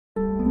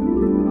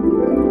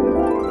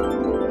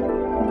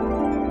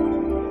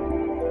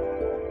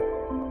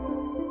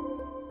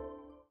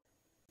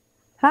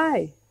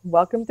Hi,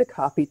 welcome to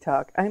Coffee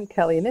Talk. I'm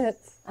Kelley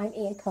Knitz, I'm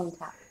Ann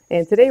Top.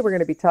 and today we're going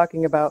to be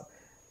talking about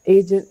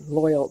agent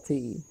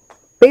loyalty.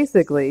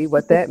 Basically,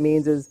 what that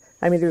means is,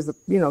 there's a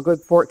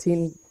good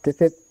 14 to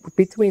 15,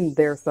 between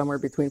there somewhere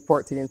between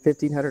 14 and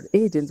 1500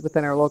 agents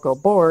within our local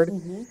board,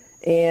 Mm-hmm.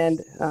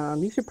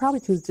 and you should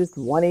probably choose just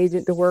one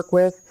agent to work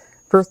with.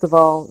 First of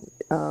all,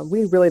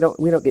 we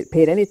don't get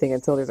paid anything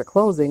until there's a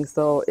closing.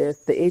 So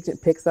if the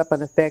agent picks up on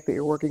the fact that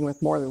you're working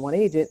with more than one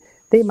agent,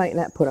 they might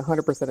not put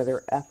 100% of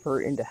their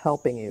effort into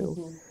helping you.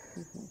 Mm-hmm.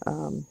 Mm-hmm.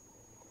 Um,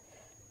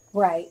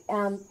 Right.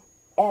 And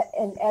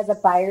as a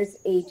buyer's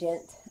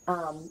agent,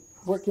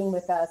 working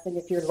with us, and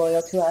if you're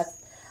loyal to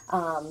us,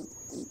 um,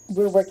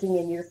 we're working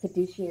in your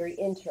fiduciary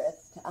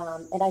interest.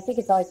 And I think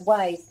it's always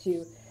wise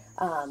to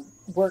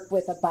work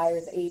with a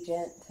buyer's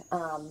agent.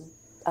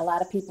 A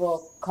lot of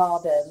people call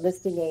the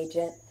listing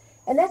agent,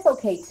 and that's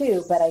okay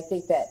too. But I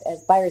think that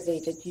as buyer's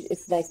agent,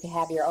 it's nice to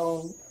have your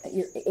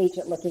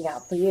agent looking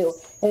out for you,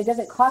 and it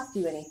doesn't cost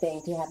you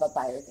anything to have a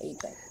buyer's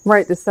agent.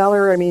 right, the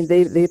seller,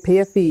 they pay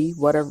a fee,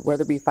 whatever,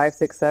 whether it be five,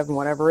 six, seven,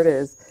 whatever it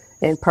is,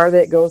 and part of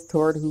that goes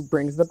toward who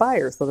brings the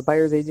buyer. So the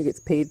buyer's agent gets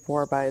paid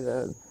for by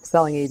the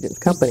selling agent's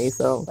company.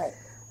 So Right.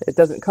 it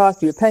doesn't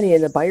cost you a penny,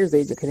 and the buyer's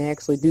agent can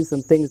actually do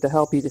some things to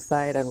help you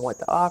decide on what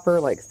to offer,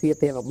 like see if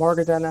they have a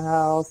mortgage on the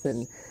house,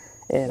 and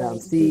Right. Do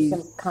see.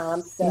 some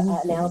comps, Mhm,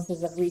 mhm.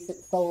 analysis of recent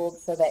sold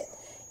so that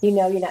you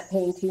know you're not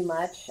paying too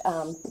much.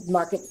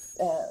 Market's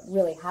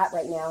really hot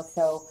right now,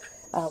 so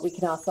we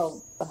can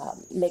also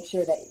make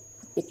sure that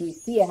if you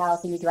see a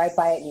house and you drive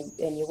by it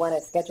and you want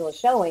to schedule a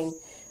showing,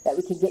 that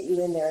we can get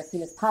you in there as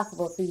soon as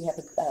possible so you have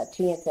a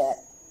chance at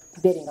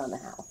bidding on the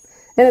house.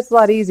 And it's a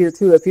lot easier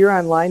too if you're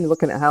online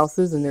looking at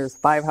houses and there's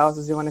five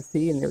houses you want to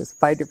see and there's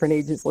five different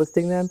agents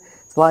listing them.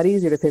 It's a lot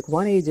easier to pick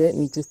one agent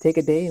and just take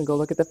a day and go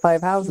look at the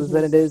five houses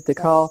than Mm-hmm. it is to Right.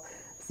 call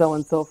so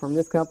and so from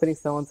this company,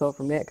 so and so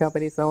from that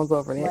company, so and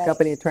so from that Right.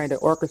 company, and trying to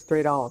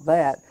orchestrate all of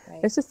that. Right.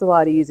 It's just a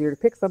lot easier to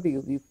pick somebody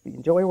you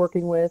enjoy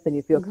working with and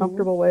you feel Mm-hmm.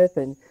 comfortable with,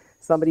 and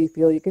somebody you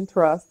feel you can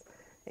trust,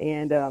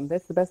 and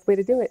that's the best way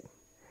to do it.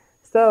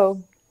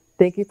 So,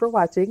 thank you for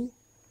watching.